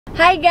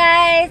Hi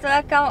guys,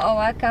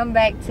 welcome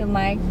back to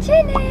my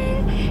channel.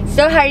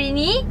 So hari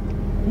ni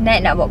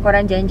Naim nak bawa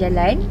korang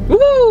jalan-jalan.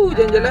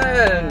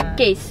 Jalan-jalan.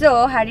 Okay,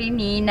 so hari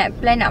ni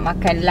plan nak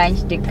makan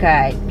lunch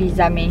dekat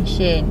Pizza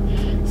Mansion.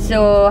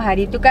 So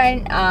hari tu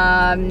kan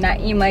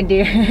Naim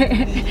ada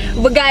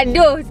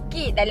bergaduh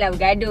sikit. Tak lah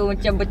bergaduh,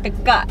 macam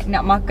bertekak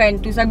nak makan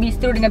tu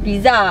bistro dengan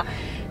pizza.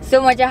 So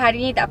macam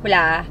hari ni tak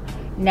apalah,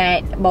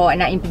 nak bawa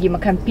Naim pergi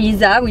makan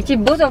pizza, which is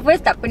both of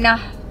us tak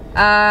pernah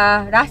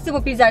rasa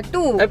pun pizza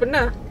tu. I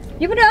pernah.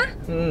 You pernah?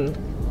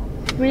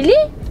 Really?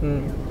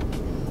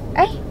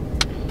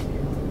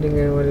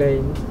 Dengan orang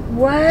lain.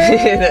 What?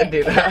 Tak ada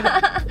lah.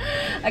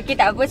 Okay,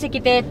 tak apa, so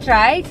kita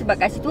try. Sebab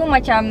kat situ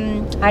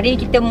macam hari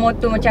ni kita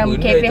moto macam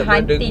cafe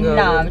hunting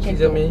lah, macam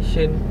Pizza tu.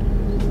 Mansion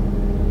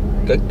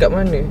kat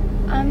mana?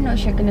 I'm not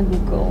sure, kena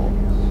google.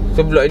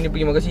 So vlog ni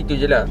pergi makan situ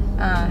je lah.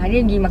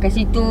 Hari ni pergi makan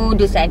situ,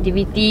 do some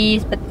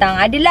activities. Petang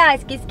adalah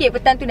sikit-sikit,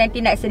 petang tu nanti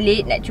nak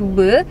selit, nak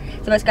cuba.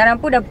 Sebab sekarang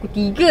pun dah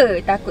pukul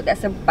 3, takut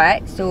tak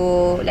sempat. So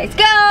let's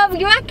go,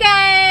 pergi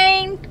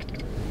makan.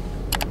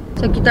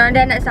 So kita orang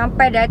dah nak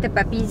sampai dah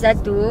tempat pizza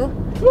tu.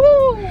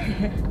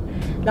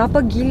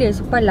 Lapar gila,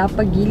 sumpah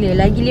lapar gila.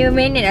 Lagi 5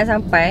 minit nak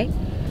sampai.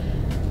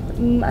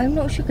 I'm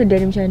not sure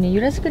kedai macam mana. You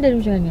rasa kedai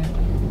macam mana?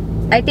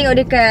 I tengok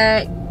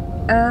dekat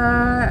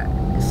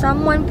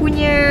someone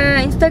punya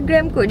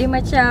Instagram kot. Dia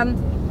macam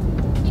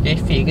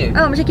Cafe ke?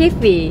 macam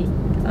cafe.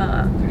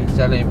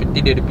 Salah, yang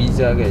penting dia ada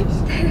pizza guys.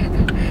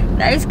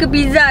 Naim suka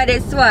pizza,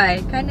 that's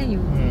why. Kanan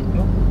you.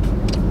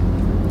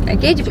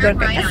 Okay, jumpa korang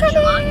kat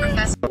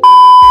sana.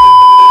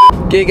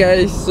 Okay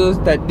guys, so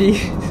tadi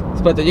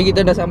sepatutnya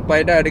kita dah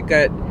sampai dah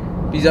dekat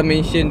Pizza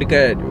Mansion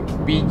dekat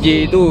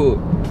PJ tu.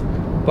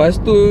 Lepas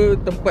tu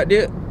tempat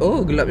dia,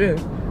 gelap je.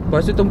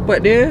 Lepas tu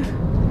tempat dia,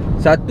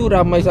 satu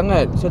ramai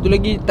sangat, satu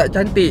lagi tak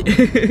cantik.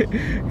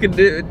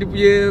 Dia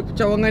punya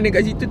cawangan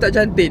dekat situ tak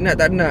cantik, nak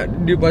tak nak.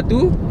 Dia lepas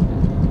tu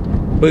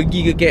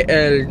pergi ke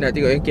KL, nak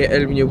tengok yang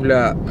KL punya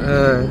pula.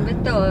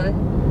 Betul.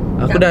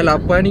 Aku dah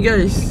lapar ni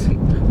guys.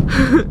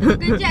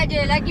 Kejap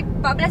je, lagi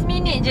 14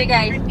 minit je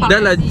guys.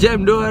 Dah lah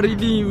jam dah hari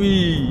ni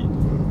weh.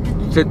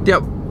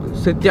 Setiap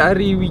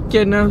hari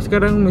weekend lah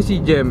sekarang mesti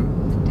jam.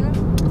 Betul.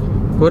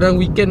 Korang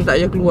weekend tak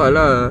payah keluar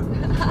lah.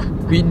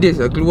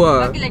 Weekdays lah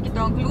keluar. Bagilah kita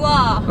orang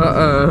keluar.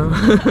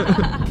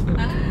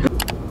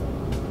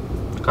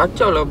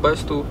 Kacau lah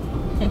bas tu.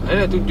 I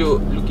nak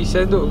tunjuk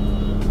lukisan tu.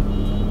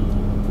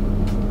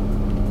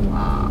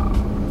 Wow.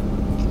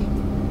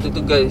 Tu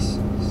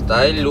guys,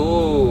 style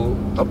lo.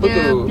 Apa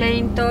tu?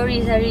 Planning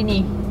tourist hari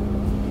ni.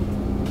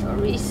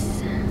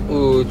 Tourist.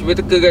 Cuba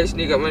teka guys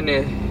ni kat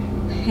mana.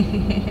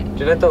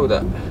 Dia dah tahu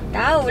tak?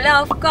 Tahu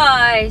lah, of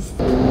course.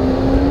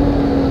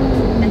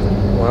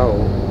 Wow.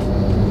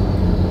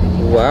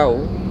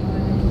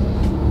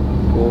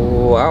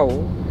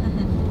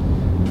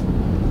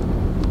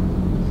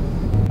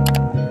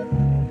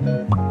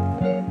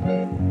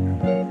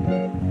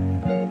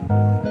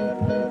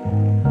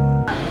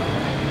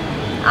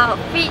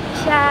 Outfit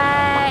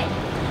chat.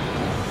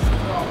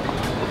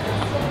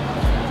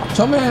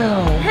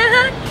 Comel.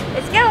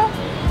 Let's go.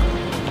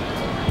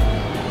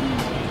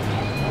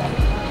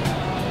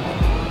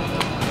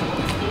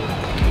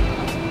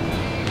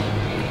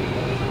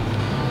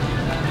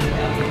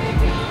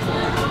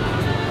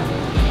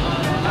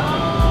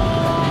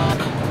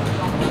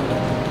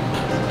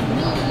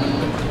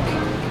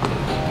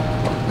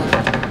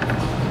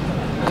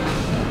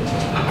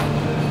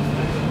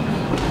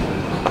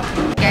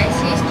 Guys,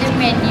 here's the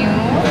menu.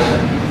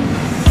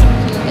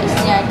 So kat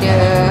sini ada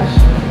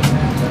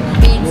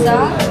pizza,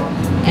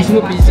 Ni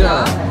semua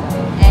pizza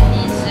and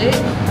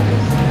dessert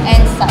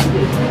and side.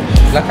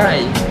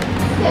 belakang.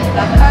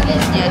 Belakang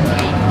is dia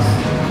drinks.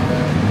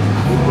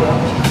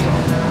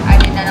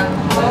 Ada dalam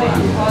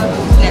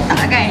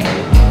letak kan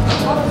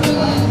kopi.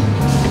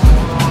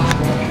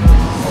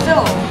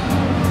 So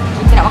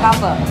kita nak makan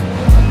apa?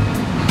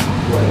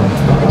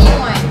 What do you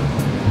want?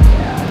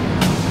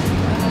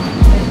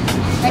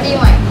 What do you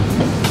want?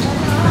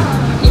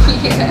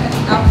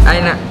 I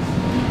nak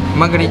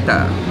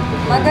margarita.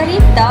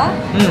 Margarita?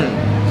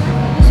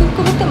 Suka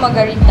betul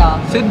margarita.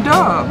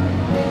 Sedap.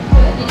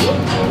 Jadi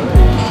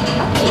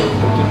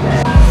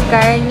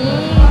sekarang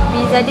ni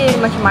pizza dia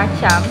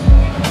macam-macam.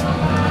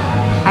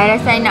 I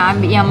rasa I nak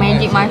ambil yang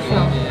magic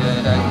mushroom.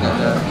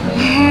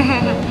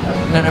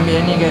 Nak ambil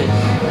yang ni guys.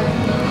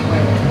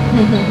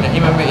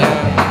 Naim ambil yang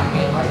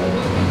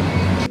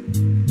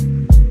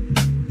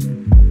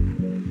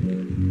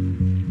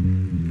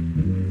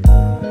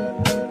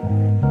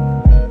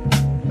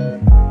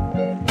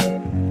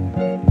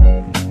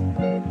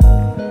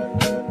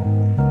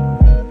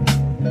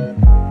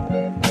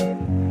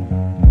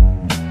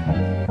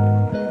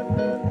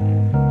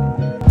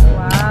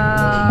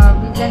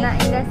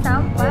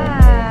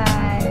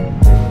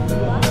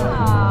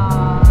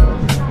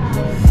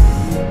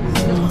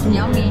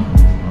yummy.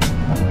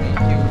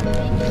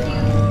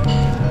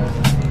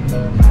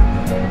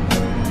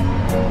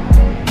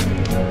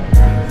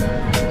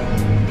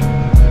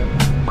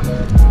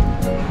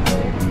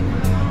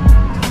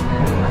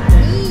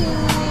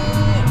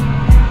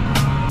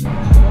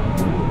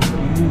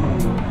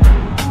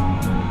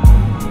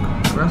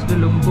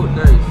 lembut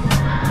guys.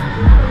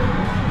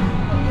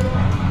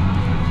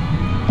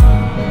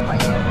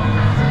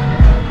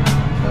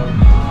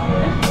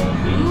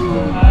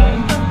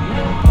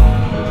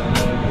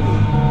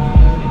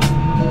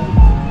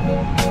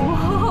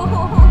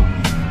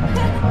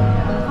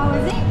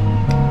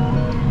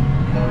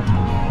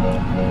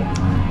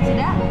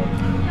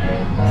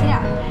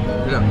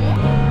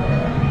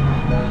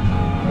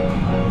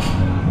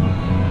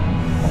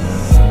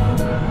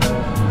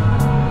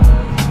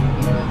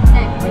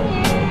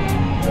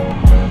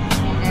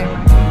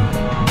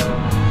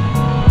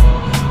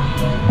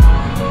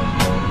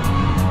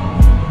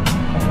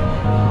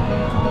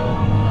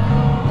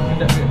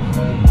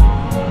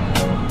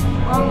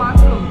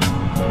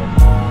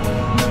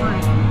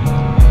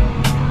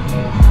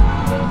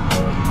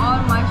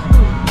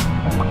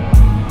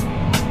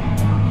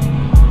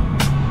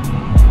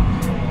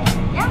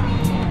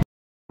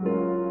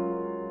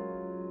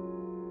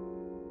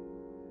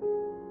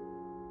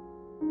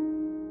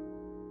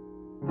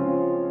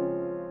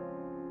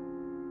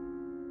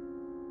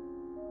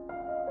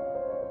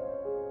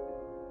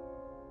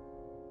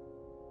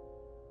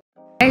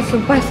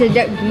 Sumpah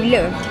sedap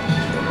gila.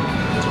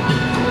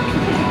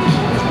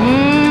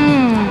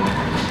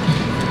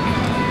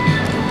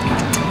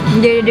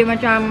 Dia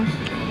macam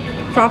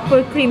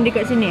truffle cream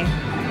dekat sini.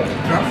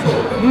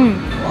 Truffle?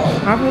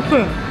 Truffle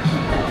cream.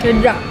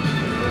 Sedap.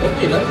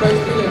 Okey lah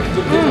price dia.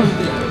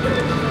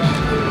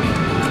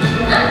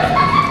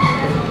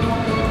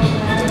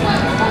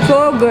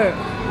 So good.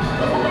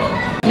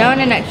 Now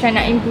nak try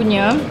Naim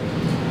punya.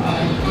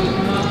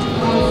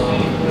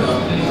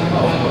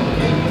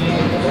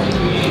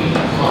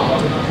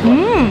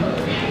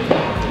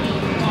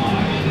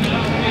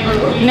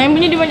 Naim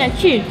punya dia banyak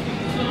cheese.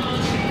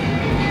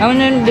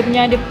 Dia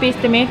punya ada paste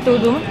tomato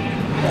tu.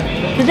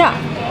 Sedap.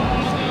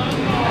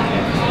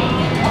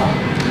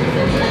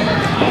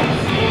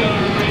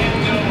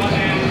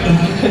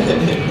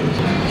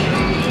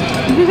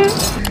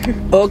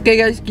 Okay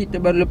guys, kita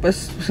baru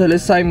lepas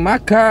selesai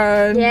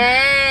makan.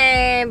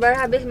 Yay,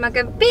 baru habis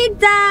makan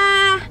pizza.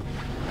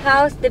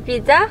 How's the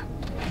pizza?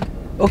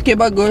 Okay,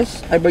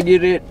 bagus. I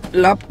bagi rate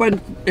 8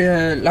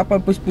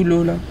 per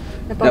 10 lah.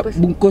 Dah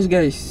bungkus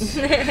guys.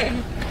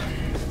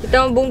 Kita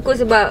orang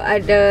bungkus sebab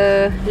ada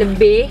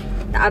lebih,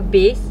 tak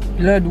habis.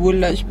 Yalah, 2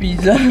 large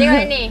pizza.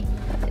 Tengok ni,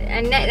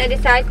 Nat ada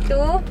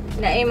 1,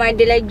 Naim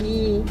ada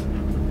lagi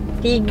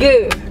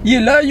 3.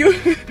 Yelah, you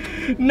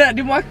Nat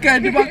dia makan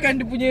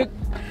dia punya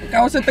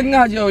kawasan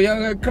tengah je.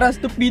 Yang keras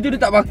tepi tu dia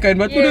tak makan.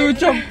 Lepas tu dia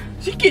macam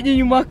sikit je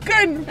you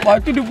makan.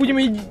 Lepas tu dia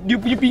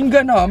punya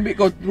pinggan lah. Ambil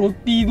kau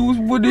roti tu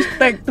semua dia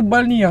stack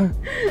tebal ni lah.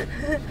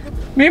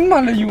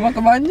 Memanglah you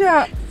makan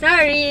banyak.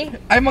 Sorry,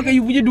 I makan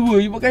you punya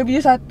 2, you makan you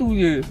punya 1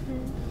 je.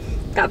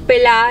 tak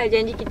apalah,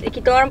 janji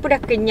kita orang pun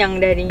dah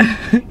kenyang dah ni.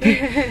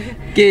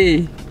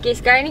 Okay,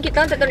 sekarang ni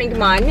kita orang tak tahu nak pergi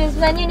mana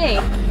sebenarnya ni.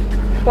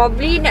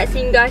 Probably nak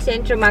singgah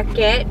Central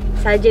Market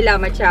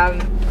sajalah, macam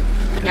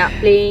nak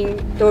playing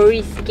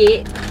tourist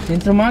sikit.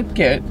 Central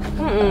Market?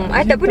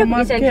 I tak pernah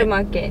pergi Central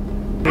Market.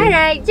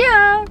 Alright,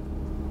 jom.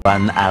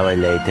 1 hour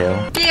later.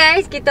 Okay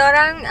guys, kita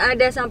orang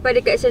dah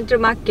sampai dekat Central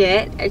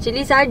Market.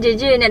 Actually saja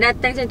je nak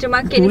datang Central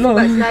Market ni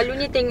sebab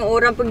selalunya tengok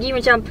orang pergi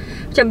macam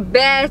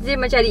best je,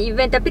 macam ada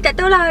event. Tapi tak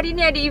tahulah hari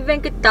ni ada event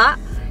ke tak.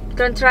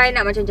 Kita orang try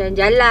nak macam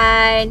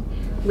jalan-jalan,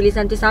 beli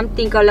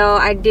something kalau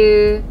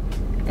ada.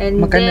 And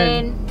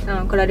makanan.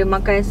 Then kalau ada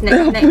makan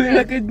snack-snack.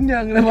 Apalah,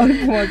 kenyang lah baru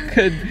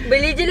makan.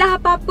 Beli je lah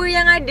apa-apa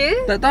yang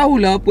ada. Tak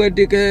tahulah apa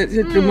ada kat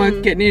Central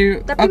Market ni.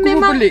 Tapi aku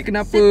memang pun pelik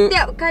kenapa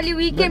setiap kali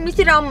weekend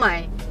mesti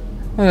ramai.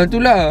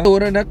 Itulah,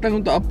 orang datang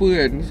untuk apa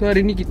kan. So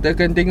hari ni kita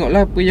akan tengok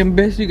lah apa yang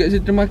best juga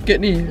Central Market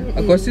ni.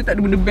 Aku rasa tak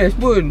ada benda best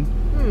pun.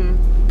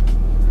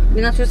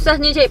 Dengan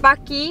susahnya cari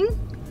parking.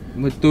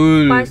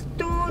 Betul. Lepas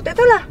tu tak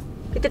tahulah,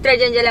 kita try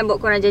jalan-jalan, buat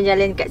korang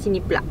jalan-jalan kat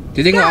sini pula.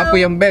 Kita tengok apa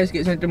yang best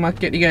kat Central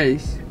Market ni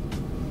guys.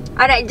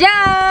 Alright,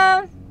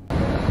 jom.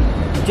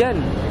 Hujan.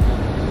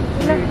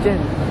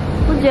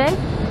 Hujan?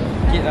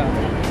 Sikit lah.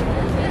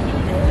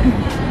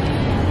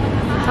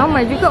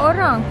 Ramai juga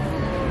orang.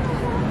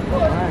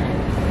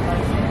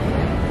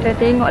 Kita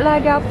tengoklah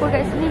ada apa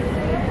kat sini.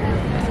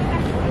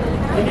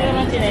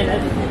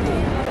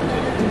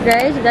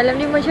 Guys, dalam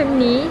ni macam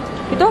ni.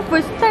 Kita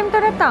first time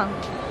tau datang.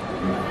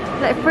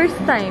 Like first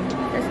time.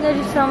 Kat sini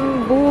ada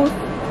some booth.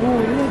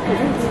 Look at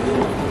this.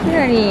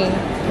 Tengok ni.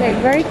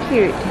 Like very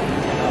cute.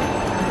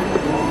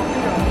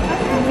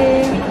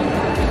 Okay.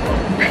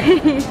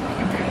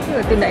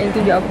 Tengok tu Naim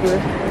tunjuk apa.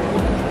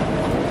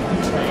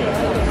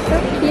 So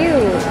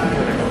cute.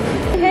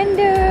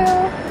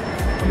 Handle.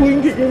 RM1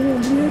 je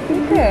ni.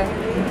 Ke?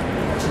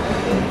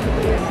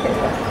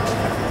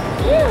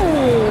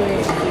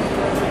 Cute.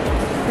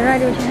 Sekarang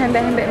ada macam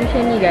handbag macam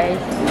ni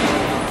guys.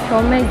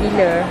 Comel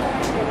gila.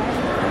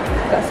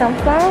 Got some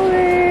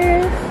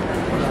flowers.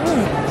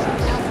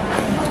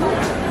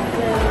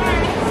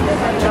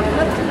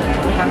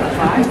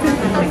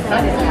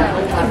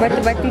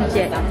 Batu-batu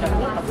jet.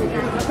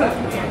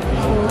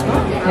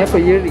 Ni apa,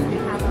 earring?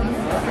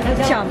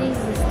 Charm.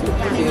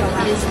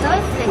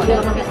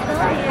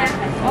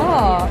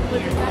 Oh,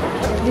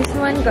 this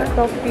one got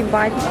topi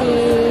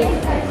batik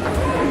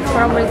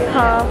from the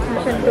cuff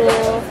macam tu.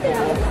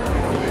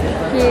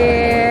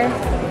 Here,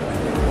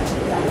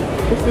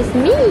 this is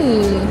me.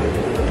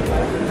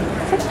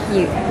 So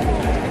cute.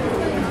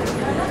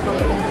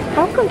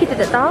 How come kita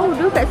tak tahu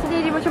dulu kat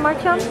sini dia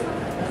macam-macam?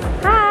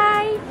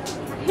 Hi.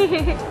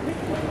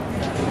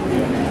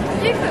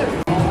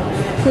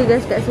 Okay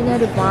guys, kat sini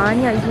ada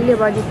banyak gila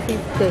baju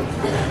thrifted,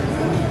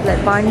 like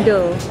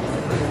bundle.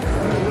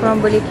 Korang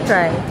boleh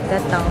try,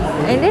 datang.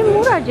 And then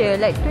murah je,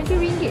 like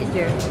RM20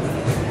 je.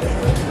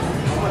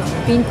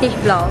 Vintage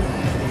blouse.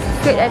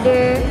 Skirt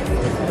ada,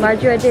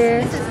 baju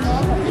ada.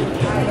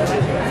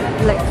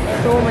 Like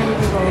so many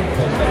people.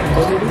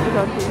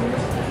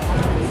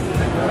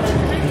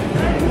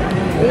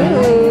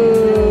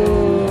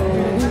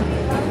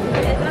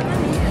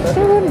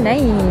 So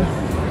nice.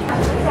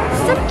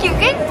 So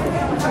cute kan?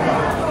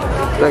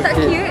 Tak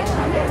cute?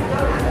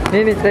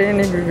 Ni saya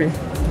ni baby.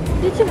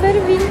 Dia macam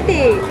very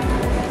vintage.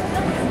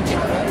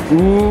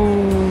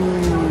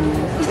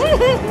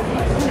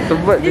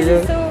 Tempat This dia.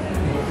 is so...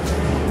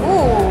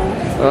 Oh.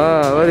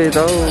 Boleh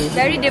tahu.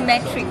 Dari the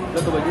metric.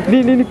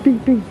 Ni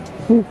pink.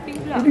 Pink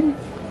pula.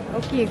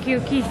 Okay.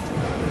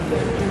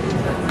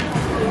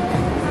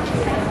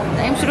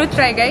 Naim suruh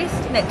try guys.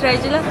 Nak try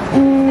je lah.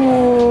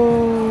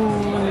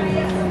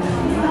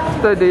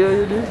 Tak ada ya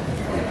dia.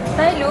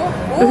 Try lo.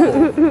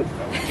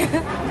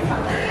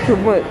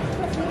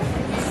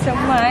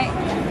 Semat.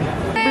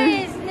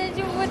 Guys, nak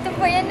jumpa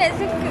tempat yang nak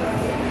suka.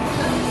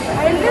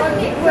 I love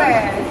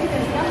knitwear.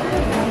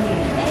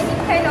 Any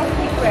kind of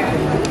knitwear.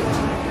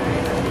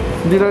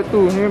 Gila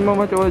tu, ni memang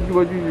macam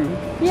baju-baju je.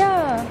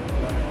 Yeah.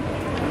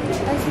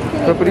 I suka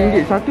Berapa knitwear.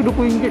 ringgit? Satu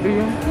RM20 tu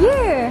ya.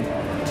 Yeah.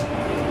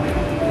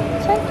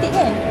 Cantik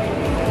kan?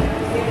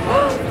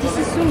 This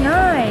is so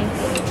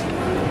nice.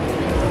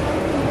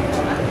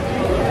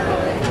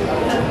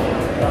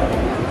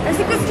 I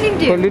suka sleeve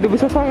dia. Kalau dia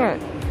besar sangat.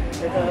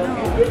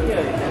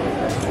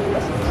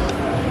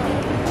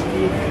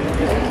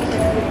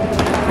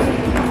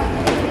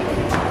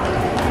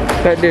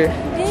 Tak ada.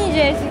 Ini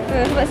je I suka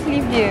sebab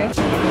sleeve dia.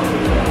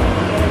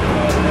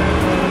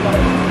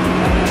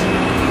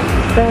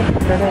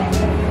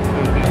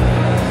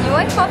 You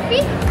want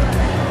coffee?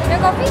 No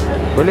coffee?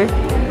 Boleh?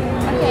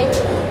 Okay.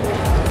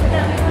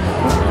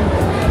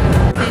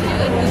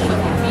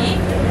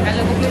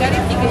 Kalau kopi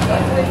garis 3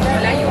 shot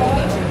Melayu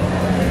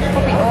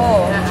Kopi,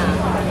 oh.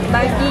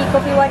 Bagi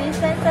kopi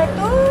warisan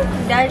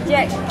 1,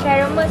 darjat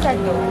caramel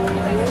 1.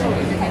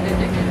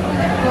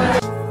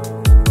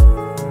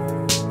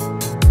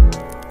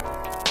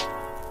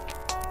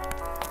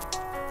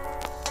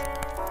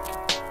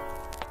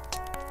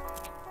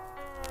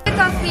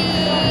 Kopi.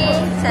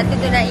 1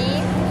 tu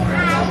Naim,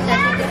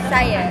 1 tu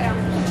saya.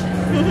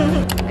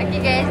 Okay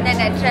guys,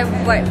 nak try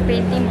buat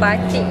painting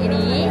batik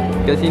ni.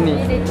 Kat sini.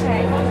 Kita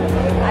try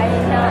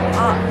Aina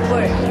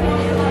artwork.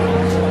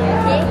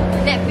 Okay,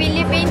 nak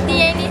pilih painting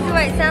yang ni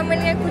sebab sama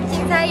dengan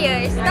kucing saya,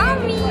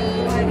 Stormy.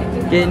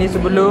 Okay, ni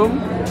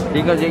sebelum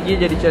tinggal lagi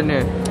jadi macam mana?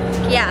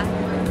 Okay lah.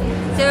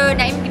 So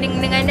Naim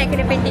dengan Anak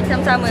kena painting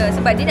sama-sama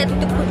sebab dia nak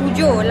tutup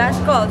pukul 7 last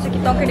call. So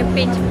kita orang kena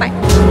paint cepat.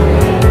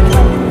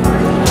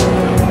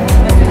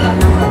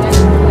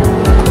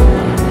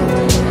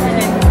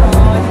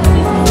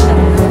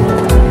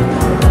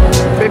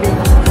 Baby.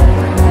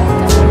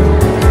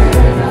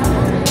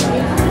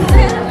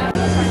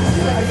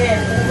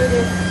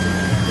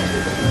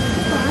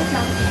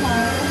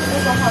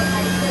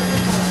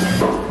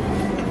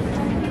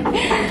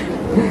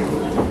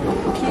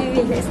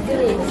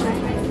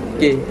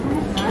 Okay.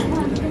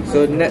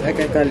 So Nat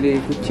akan colour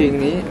kucing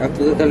ni.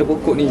 Aku akan colour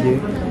pokok ni je.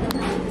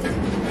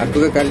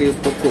 Aku akan colour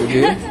pokok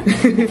je.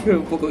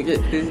 Pokok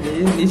cactus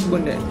ni. Ni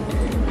semua Nat.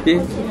 Okay.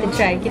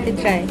 Kita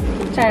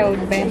try our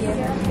best.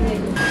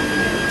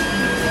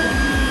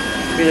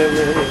 Okay,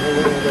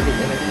 balik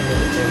kan aku.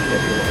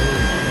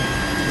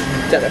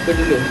 Cat apa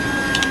dulu?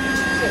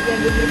 Cat yang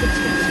dia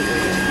kecil-kecil.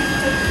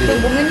 So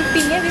bunga ni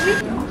pink ya baby?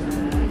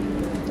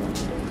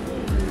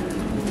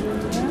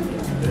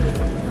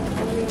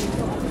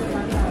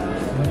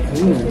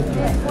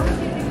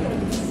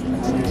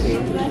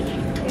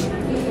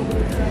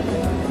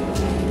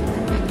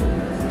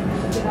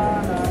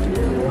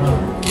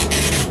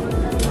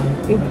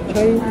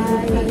 Cair.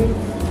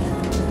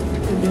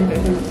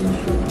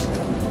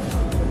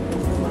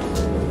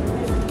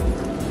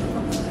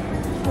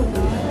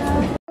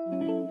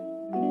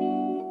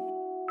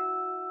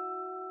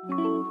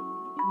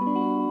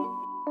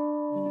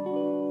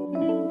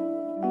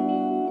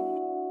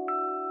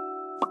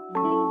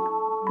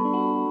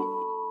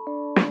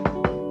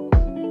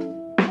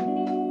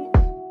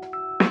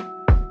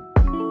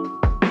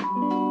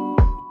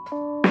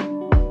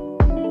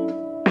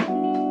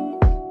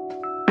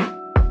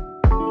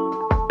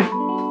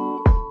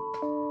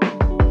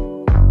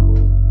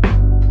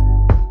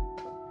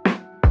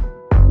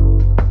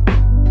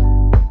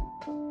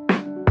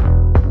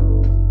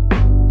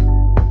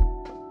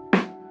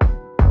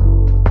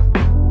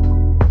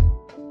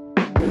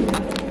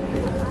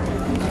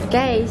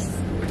 Guys,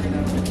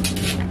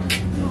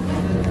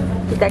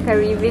 kita akan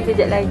review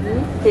sekejap lagi.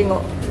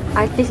 Tengok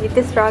artis kita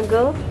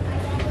struggle.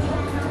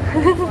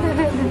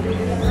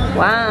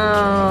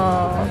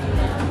 Wow.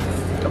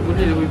 Tak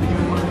boleh lebih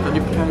memang tak ada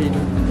pihak ni.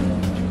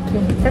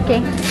 It's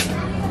okay.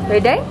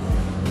 Ready?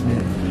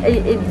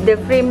 The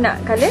frame nak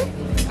colour?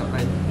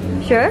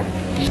 Sure?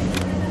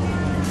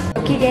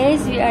 Okay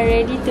guys, we are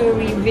ready to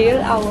reveal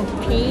our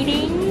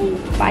painting.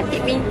 Batik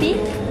painting.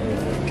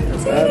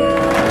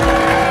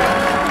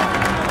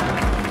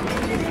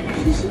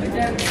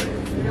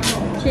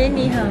 Macam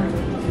ni ha.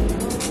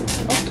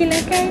 Okay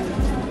lah kan?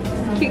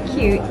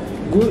 Cute-cute.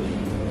 Good.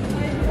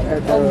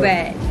 Or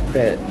bad?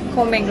 Bad.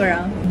 Komen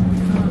korang.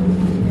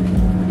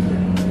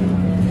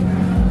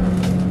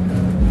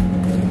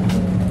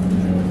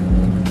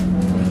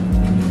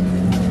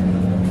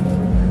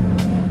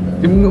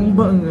 Dia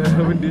mengembang lah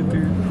benda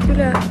tu.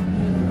 Itulah.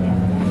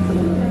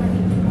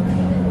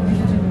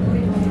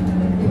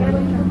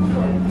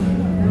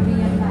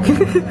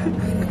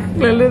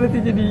 Lala nanti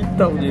jadi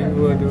hitam je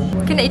luar tu.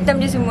 Kena hitam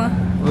je semua.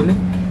 Boleh?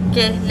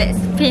 Okay, let's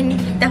paint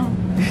hitam.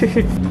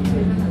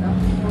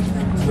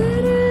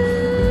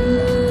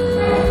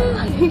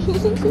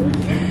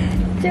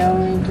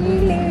 Jauh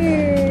gila.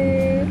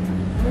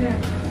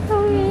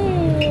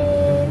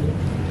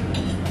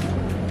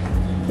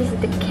 This is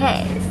the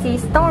cat. Si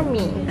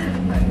Stormy.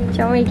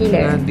 Jauh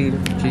gila. Ada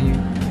macam ni.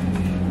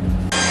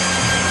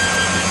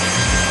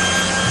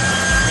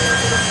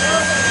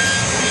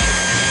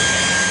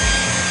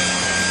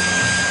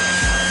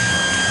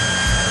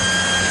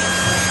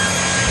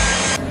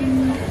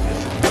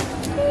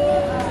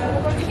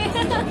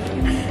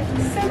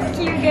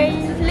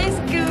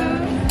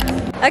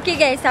 Okay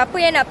guys, siapa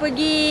yang nak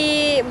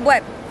pergi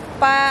buat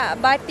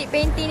batik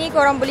painting ni,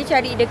 korang boleh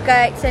cari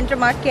dekat Central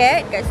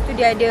Market. Kat situ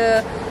dia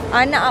ada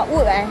anak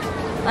artwork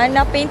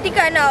anak painting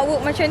kat anak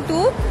artwork macam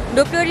tu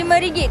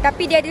RM25,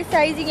 tapi dia ada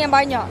sizing yang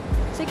banyak.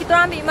 So kita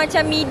orang ambil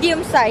macam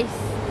medium size.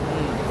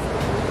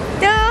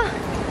 Tuh,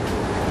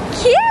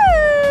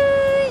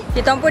 cute.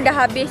 Kita orang pun dah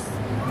habis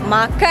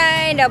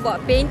makan, dah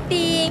buat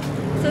painting.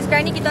 So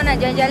sekarang ni kita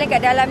nak jalan-jalan kat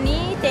dalam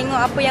ni,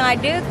 tengok apa yang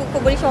ada. Koko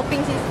boleh shopping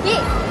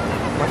sikit.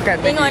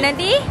 Makan tengok lagi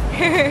nanti.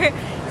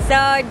 So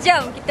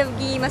jom kita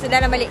pergi masuk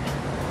dalam balik.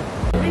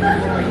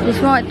 Ni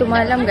semua waktu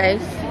malam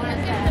guys.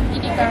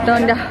 Kita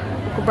orang dah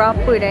pukul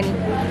berapa dah ni.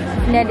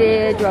 Ni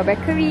ada jual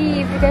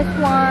bakery if you guys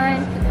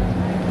want.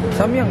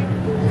 Samyang.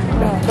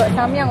 Got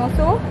samyang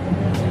also.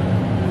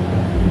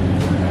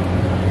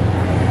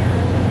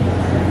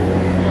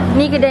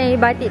 Ni kedai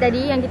batik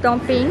tadi yang kita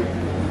orang pink.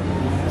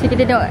 So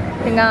kita tengok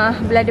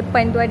tengah belah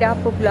depan tu ada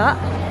apa pula.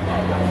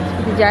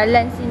 Kita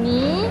jalan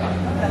sini.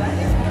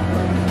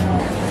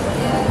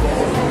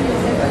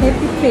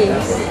 Happy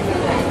place.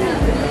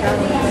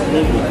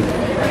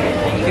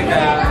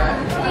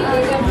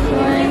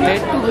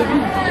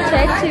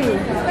 Tattoo.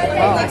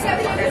 Wow.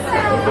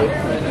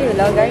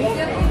 Yelah guys.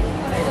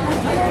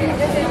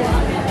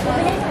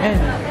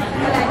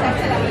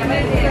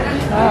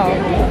 Wow.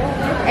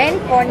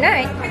 And for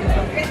night.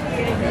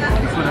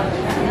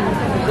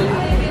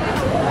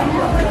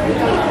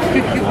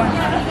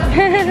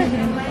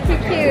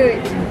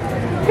 Cute.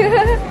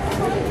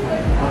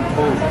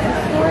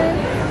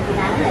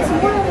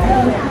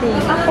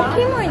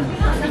 Pokemon.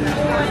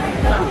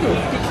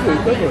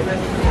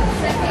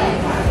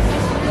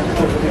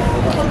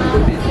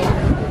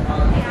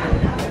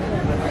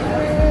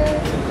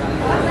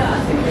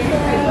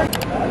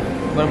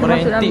 Barang-barang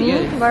antik ke?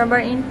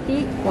 Barang-barang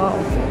antik. Wow.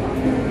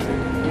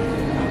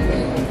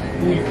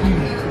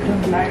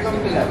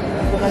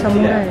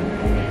 Samurai.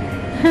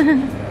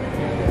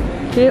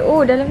 Okay,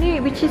 oh dalam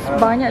ni which is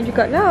banyak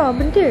jugalah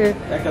benda.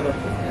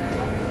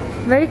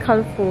 Very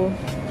colourful.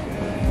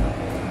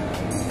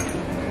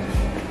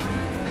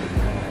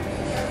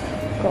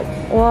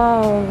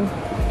 Wow.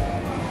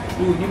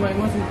 Ni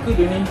memang suka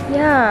dia ni.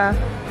 Ya.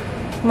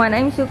 Mak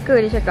Naim suka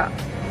dia cakap.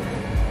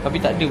 Tapi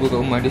tak ada pun kat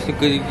rumah. Dia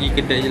suka pergi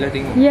kedai je lah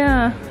tengok.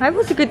 Ya, I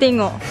pun suka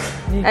tengok.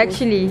 Ni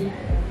actually.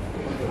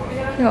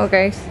 Tengok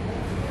guys.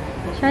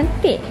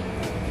 Cantik.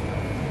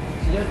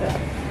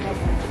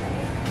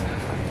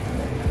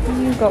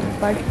 Ni got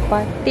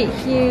batik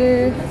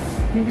here.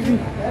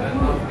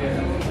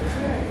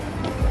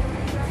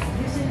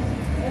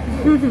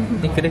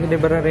 Ni kedai-kedai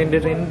barang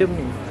random-random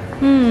ni.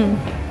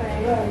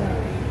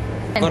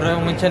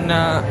 Korang macam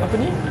nak apa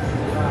ni?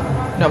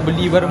 Nak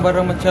beli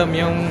barang-barang macam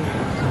yang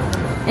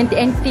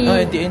antik-antik.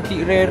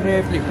 Antik-antik,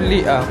 rare-rare,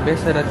 pelik-pelik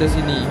biasa datang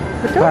sini.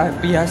 Betul?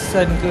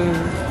 Perhiasan ke,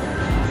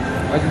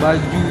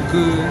 baju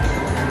ke.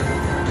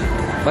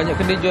 Banyak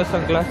kedai jual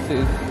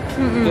sunglasses.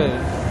 Betul.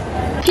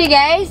 Okay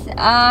guys,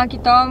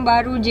 kita orang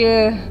baru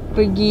je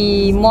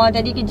pergi mall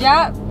tadi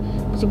kejap,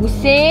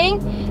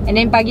 pusing-pusing. And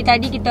then pagi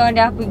tadi kita orang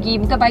dah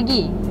pergi, bukan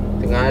pagi,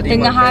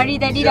 Tengah hari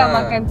tadi dah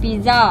makan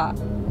pizza.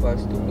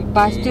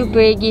 Lepas tu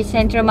pergi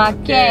Central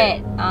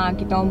Market.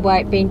 Kita orang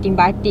buat painting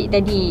batik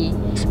tadi.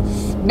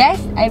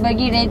 Best, I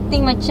bagi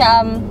rating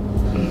macam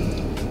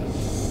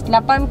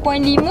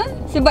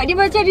 8.5. Sebab dia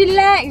macam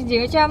relax je,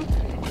 macam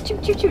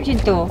cup-cup macam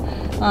tu.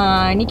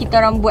 Ni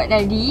kita orang buat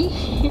tadi.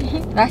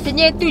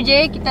 Rasanya tu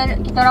je kita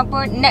orang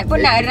pun nak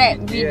wrap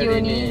video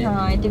ni.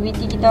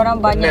 Aktiviti kita orang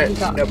banyak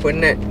juga. Dah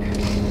penat.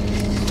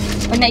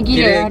 Penat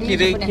gila hari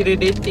ni. Kira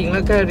dating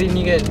lah kan hari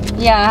ni kan.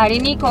 Ya, hari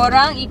ni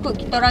korang ikut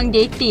kita orang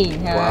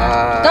dating.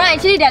 Kita orang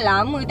actually dah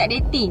lama tak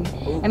dating.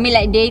 I mean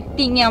like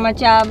dating yang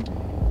macam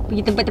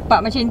pergi tempat-tempat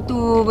macam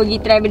tu, pergi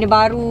try benda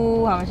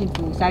baru, macam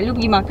tu. Selalu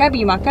pergi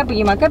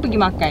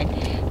makan.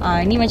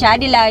 Ni macam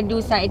adalah do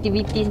some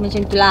activities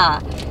macam tu lah.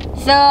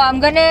 So I'm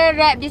gonna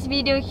wrap this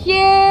video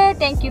here.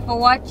 Thank you for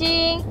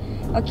watching.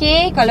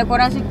 Okay, kalau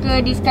korang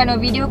suka this kind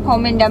of video,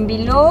 comment down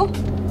below.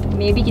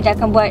 Maybe kita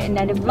akan buat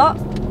another vlog.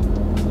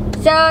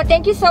 So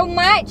thank you so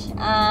much.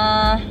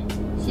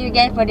 See you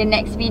guys for the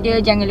next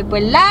video. Jangan lupa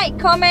like,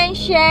 comment,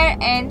 share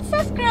and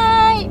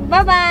subscribe.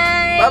 Bye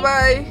bye. Bye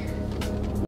bye.